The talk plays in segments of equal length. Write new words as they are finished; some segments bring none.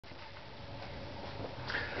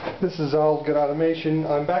This is all good automation.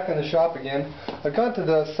 I'm back in the shop again. I've gone to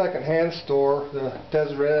the second-hand store, the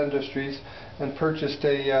Deseret Industries, and purchased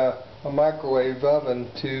a microwave oven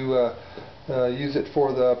to use it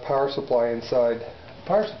for the power supply inside.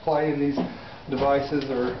 Power supply in these devices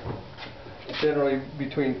are generally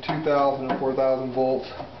between 2,000 and 4,000 volts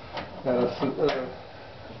at a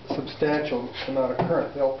substantial amount of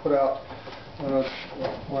current. They'll put out,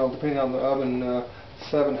 well, depending on the oven,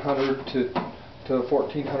 700 to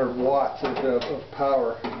 1,400 watts of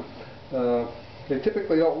power. They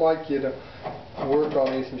typically don't like you to work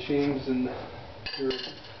on these machines, and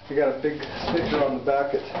you got a big sticker on the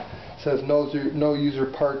back that says no user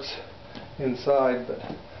parts inside, but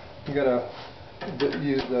you got to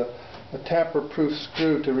use a tamper-proof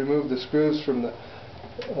screw to remove the screws from the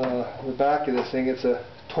back of this thing. It's a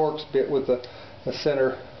Torx bit with a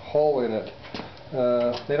center hole in it.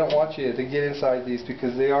 They don't want you to get inside these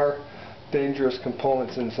because they are dangerous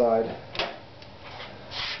components inside,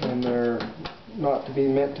 and they're not to be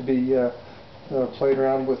meant to be played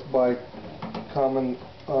around with by common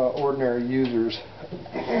ordinary users.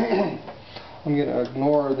 I'm going to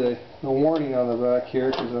ignore the warning on the back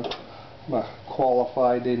here because I'm a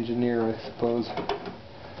qualified engineer, I suppose.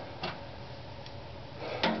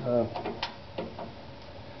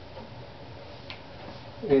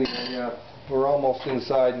 Anyway, we're almost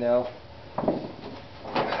inside now.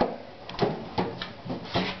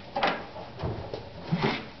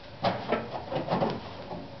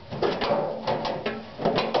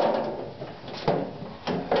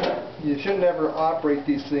 You should never operate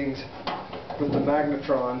these things with the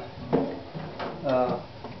magnetron.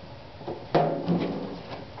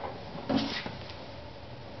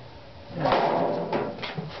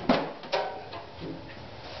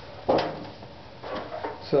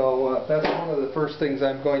 So that's one of the first things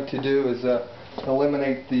I'm going to do is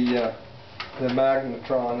eliminate the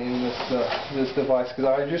magnetron in this device, because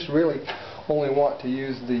I just really only want to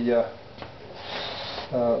use the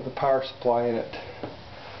power supply in it.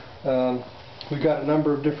 We've got a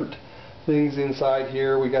number of different things inside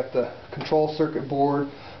here. We got the control circuit board,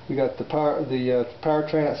 we got the power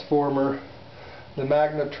transformer, the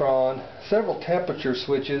magnetron, several temperature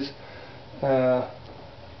switches, of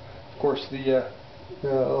course the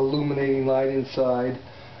illuminating light inside,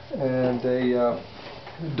 and a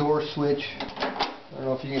door switch. I don't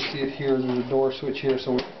know if you can see it here. There's a door switch here,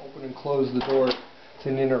 so we can open and close the door. It's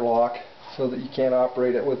an interlock so that you can't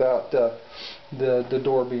operate it without the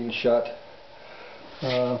door being shut.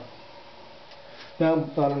 Now,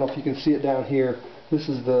 I don't know if you can see it down here. This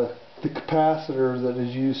is the capacitor that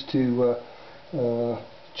is used to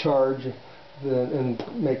charge and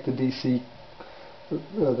make the DC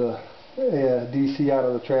DC out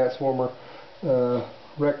of the transformer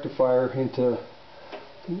rectifier into,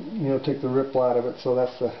 take the ripple out of it. So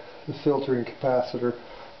that's the filtering capacitor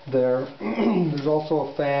there. There's also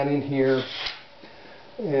a fan in here,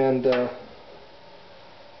 and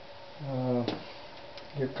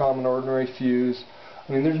your common ordinary fuse.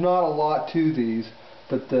 I mean, there's not a lot to these,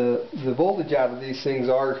 but the voltage out of these things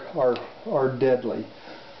are deadly.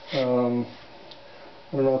 I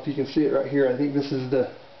don't know if you can see it right here. I think this is the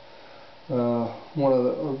one of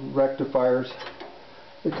the rectifiers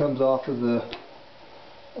that comes off of the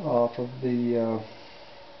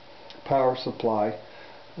power supply.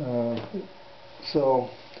 So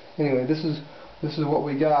anyway, this is what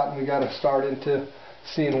we got, and we got to start into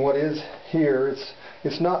seeing what is here.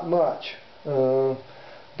 It's not much,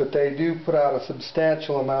 but they do put out a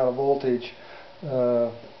substantial amount of voltage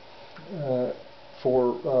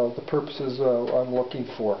for the purposes I'm looking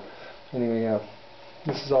for. Anyway,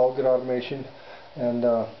 this is all good automation, and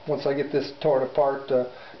once I get this torn apart,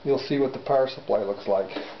 you'll see what the power supply looks like.